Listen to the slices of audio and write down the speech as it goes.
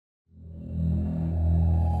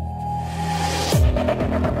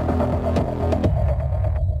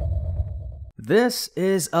This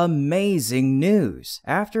is amazing news.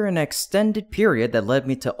 After an extended period that led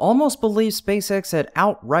me to almost believe SpaceX had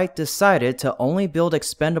outright decided to only build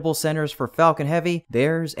expendable centers for Falcon Heavy,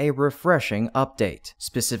 there's a refreshing update.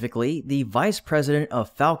 Specifically, the Vice President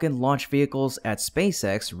of Falcon Launch Vehicles at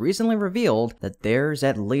SpaceX recently revealed that there's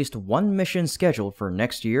at least one mission scheduled for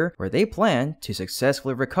next year where they plan to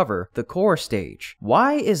successfully recover the core stage.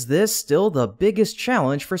 Why is this still the biggest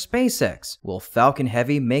challenge for SpaceX? Will Falcon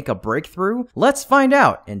Heavy make a breakthrough? Let's find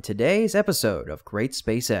out in today's episode of Great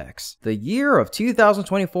SpaceX. The year of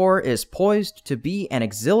 2024 is poised to be an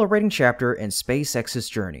exhilarating chapter in SpaceX's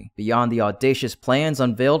journey. Beyond the audacious plans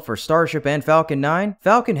unveiled for Starship and Falcon 9,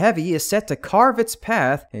 Falcon Heavy is set to carve its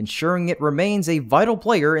path, ensuring it remains a vital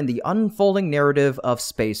player in the unfolding narrative of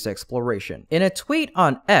space exploration. In a tweet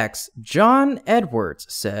on X, John Edwards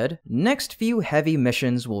said, "Next few Heavy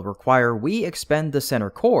missions will require we expend the center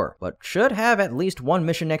core, but should have at least one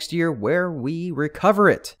mission next year where we recover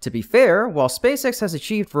it." To be fair, while SpaceX has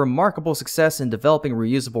achieved remarkable success in developing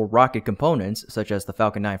reusable rocket components, such as the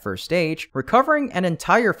Falcon 9 first stage, recovering an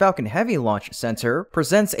entire Falcon Heavy launch center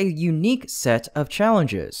presents a unique set of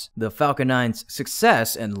challenges. The Falcon 9's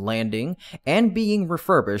success in landing and being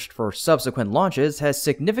refurbished for subsequent launches has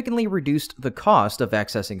significantly reduced the cost of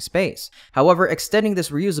accessing space. However, extending this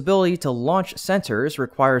reusability to launch centers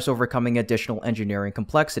requires overcoming additional engineering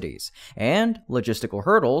complexities and logistical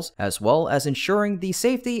hurdles, as well as ensuring the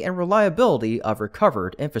safety and reliability of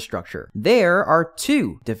recovered infrastructure. There are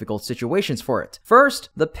two difficult situations for it. First,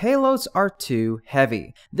 the payloads are too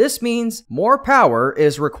heavy. This means more power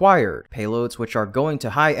is required. Payloads which are going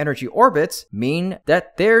to high energy orbits mean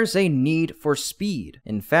that there's a need for speed.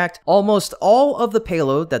 In fact, almost all of the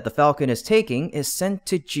payload that the Falcon is taking is sent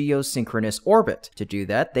to geosynchronous orbit. To do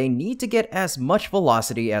that, they need to get as much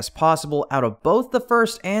velocity as possible out of both the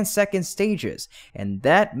first and second stages, and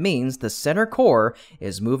that means the center core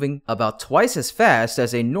is moving about twice as fast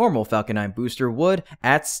as a normal Falcon 9 booster would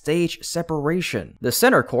at stage separation. The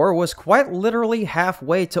center core was quite literally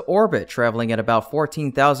halfway to orbit, traveling at about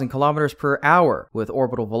 14,000 kilometers per hour, with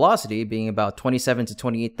orbital velocity being about 27 to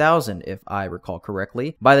 28,000 if I recall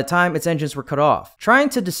correctly, by the time its engines were cut off. Trying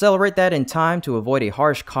to decelerate that in time to avoid a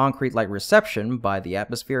harsh concrete-like reception by the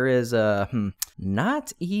atmosphere is,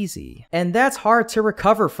 not easy. And that's hard to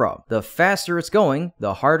recover from. The faster it's going,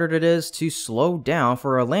 the harder it is to slow down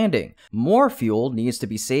for a landing. More fuel needs to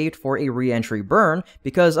be saved for a re-entry burn,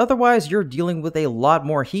 because otherwise you're dealing with a lot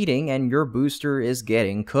more heating and your booster is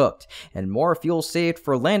getting cooked. And more fuel saved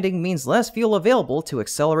for landing means less fuel available to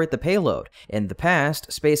accelerate the payload. In the past,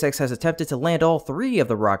 SpaceX has attempted to land all three of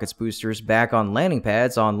the rocket's boosters back on landing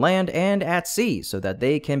pads on land and at sea so that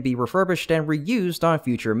they can be refurbished and reused on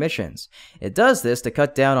future missions. It does this to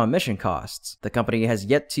cut down on mission costs. The company has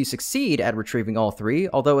yet to succeed at retrieving all three,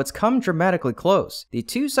 although it's come dramatically close. The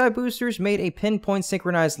two side boosters made a pinpoint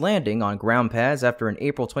synchronized landing on ground pads after an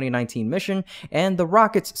April 2019 mission, and the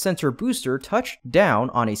rocket's center booster touched down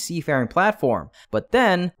on a seafaring platform, but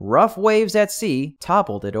then rough waves at sea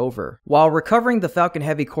toppled it over. While recovering the Falcon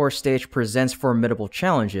Heavy core stage presents formidable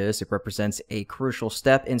challenges, it represents a crucial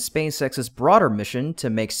step in SpaceX's broader mission to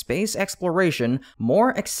make space exploration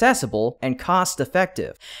more accessible and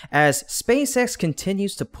cost-effective. As SpaceX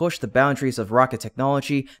continues to push the boundaries of rocket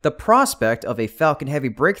technology, the prospect of a Falcon Heavy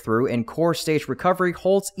breakthrough in core stage recovery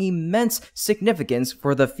holds immense significance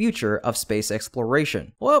for the future of space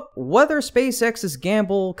exploration. Well, whether SpaceX's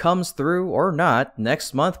gamble comes through or not,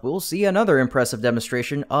 next month we'll see another impressive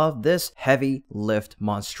demonstration of this heavy lift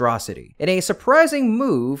monstrosity. In a surprising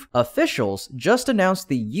move, officials just announced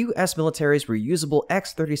the US military's reusable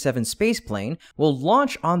X-37 spaceplane will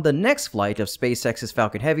launch on the next flight of SpaceX's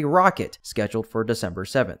Falcon Heavy rocket, scheduled for December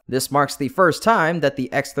 7th. This marks the first time that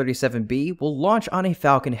the X-37B will launch on a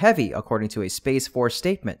Falcon Heavy, according to a Space Force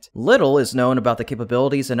statement. Little is known about the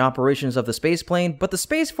capabilities and operations of the spaceplane, but the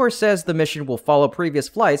Space Force says the mission will follow previous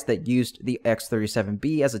flights that used the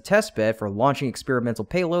X-37B as a testbed for launching experimental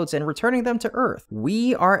payloads and returning them to Earth.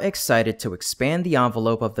 We are excited to expand the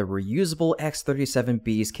envelope of the reusable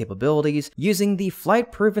X-37B's capabilities using the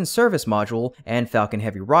Flight-Proven Service Module and Falcon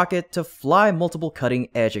Heavy rocket to fly multiple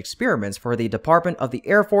cutting-edge experiments for the Department of the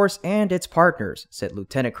Air Force and its partners, said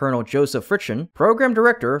Lieutenant Colonel Joseph Fritchen, Program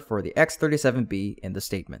Director for the X-37B in the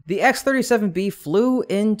statement. The X-37B flew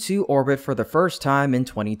into orbit for the first time in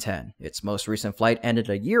 2010. Its most recent flight ended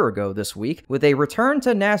a year ago this week, with a return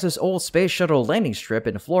to NASA's old Space Shuttle landing strip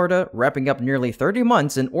in Florida, wrapping up nearly 30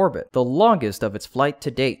 months in orbit, the longest of its flight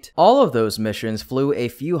to date. All of those missions flew a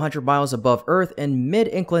few hundred miles above Earth in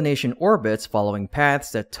mid-inclination orbits, following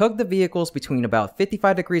paths that took the vehicles between about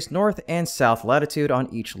 55 degrees north and south latitude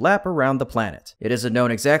on each lap around the planet. It is a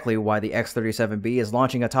known example exactly why the X-37B is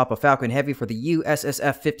launching atop a Falcon Heavy for the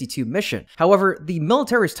USSF-52 mission. However, the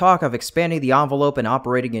military's talk of expanding the envelope and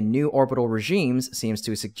operating in new orbital regimes seems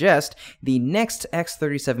to suggest the next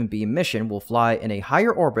X-37B mission will fly in a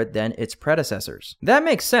higher orbit than its predecessors. That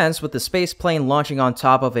makes sense with the space plane launching on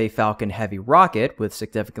top of a Falcon Heavy rocket with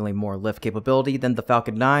significantly more lift capability than the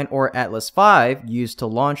Falcon 9 or Atlas V used to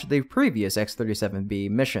launch the previous X-37B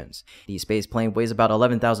missions. The space plane weighs about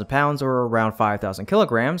 11,000 pounds or around 5,000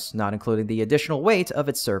 kilograms, not including the additional weight of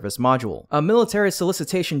its service module. A military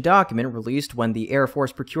solicitation document released when the Air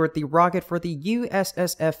Force procured the rocket for the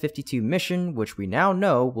USSF-52 mission, which we now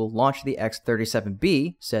know will launch the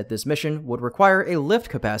X-37B, said this mission would require a lift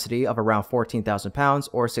capacity of around 14,000 pounds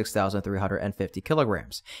or 6,350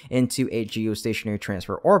 kilograms into a geostationary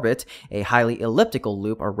transfer orbit, a highly elliptical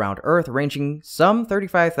loop around Earth ranging some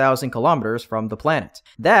 35,000 kilometers from the planet.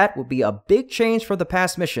 That would be a big change for the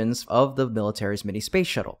past missions of the military's mini space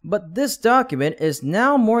shuttle. But this document is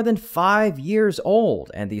now more than 5 years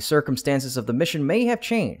old, and the circumstances of the mission may have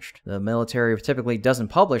changed. The military typically doesn't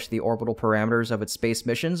publish the orbital parameters of its space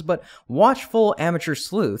missions, but watchful amateur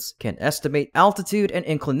sleuths can estimate altitude and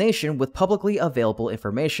inclination with publicly available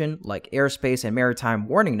information like airspace and maritime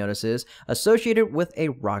warning notices associated with a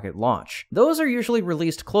rocket launch. Those are usually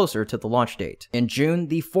released closer to the launch date. In June,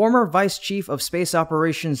 the former Vice Chief of Space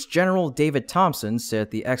Operations General David Thompson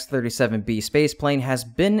said the X-37B spaceplane has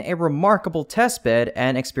been a remarkable testbed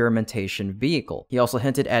and experimentation vehicle. He also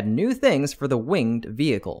hinted at new things for the winged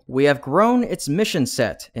vehicle. We have grown its mission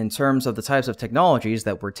set in terms of the types of technologies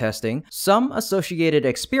that we're testing, some associated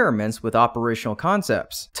experiments with operational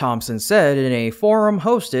concepts, Thompson said in a forum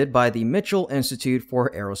hosted by the Mitchell Institute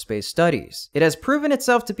for Aerospace Studies. It has proven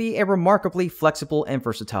itself to be a remarkably flexible and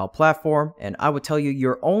versatile platform, and I would tell you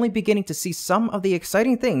you're only beginning to see some of the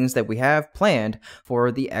exciting things that we have planned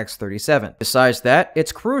for the X-37. Besides that,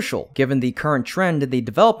 it's crucial, given the current trend in the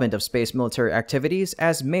development of space military activities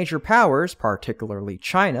as major powers, particularly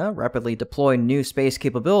China, rapidly deploy new space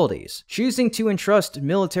capabilities. Choosing to entrust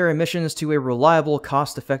military missions to a reliable,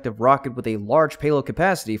 cost-effective rocket with a large payload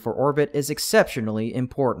capacity for orbit is exceptionally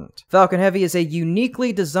important. Falcon Heavy is a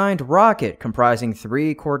uniquely designed rocket comprising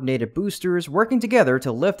 3 coordinated boosters working together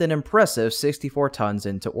to lift an impressive 64 tons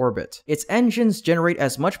into orbit. Its engines generate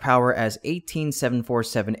as much power as 18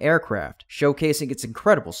 747 aircraft, showcasing its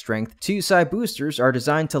incredible strength. 2 side boosters are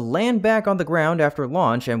designed to land back on the ground after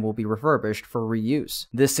launch and will be refurbished for reuse.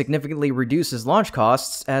 This significantly reduces launch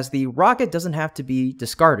costs as the rocket doesn't have to be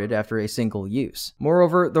discarded after a single use.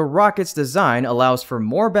 Moreover, the rocket's design allows for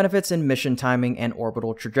more benefits in mission timing and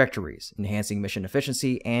orbital trajectories, enhancing mission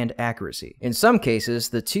efficiency and accuracy. In some cases,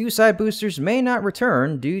 the 2 side boosters may not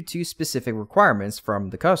return due to specific requirements from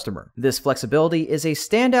the customer. This flexibility is a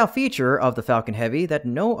standout feature of the Falcon Heavy that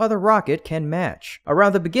no other rocket can match.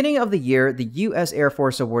 Around the beginning of the year, the U.S. Air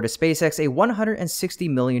Force awarded SpaceX a $160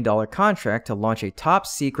 million contract to launch a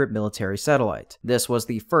top-secret military satellite. This was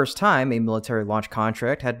the first time a military launch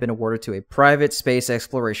contract had been awarded to a private space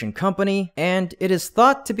exploration company, and it is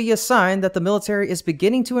thought to be a sign that the military is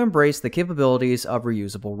beginning to embrace the capabilities of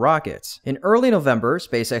reusable rockets. In early November,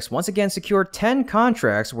 SpaceX once again secured 10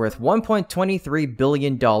 contracts worth $1.23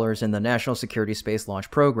 billion in the National Security Space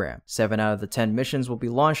Launch Program. 7 out of the 10 missions will be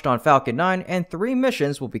launched on Falcon 9, and 3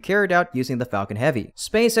 missions will be carried out using the Falcon Heavy.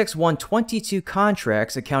 SpaceX won 22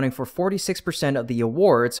 contracts, accounting for 46% of the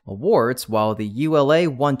awards, while the ULA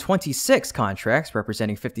won 26 contracts,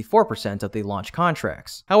 representing 54% of the launch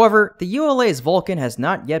contracts. However, the ULA's Vulcan has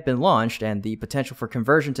not yet been launched, and the potential for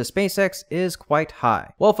conversion to SpaceX is quite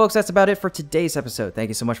high. Well, folks, that's about it for today's episode. Thank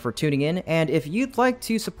you so much for tuning in, and if you'd like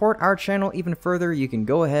to support our channel even further, you can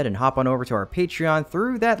go ahead and hop on over to our Patreon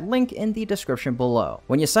through that link in the description below.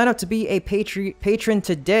 When you sign up to be a patron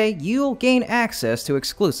today, you'll gain access to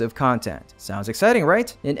exclusive content. Sounds exciting,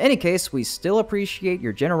 right? In any case, we still appreciate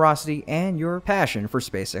your generosity and your passion for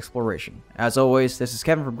space exploration. As always, this is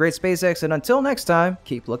Kevin from Great SpaceX, and until next time,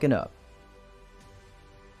 keep looking up.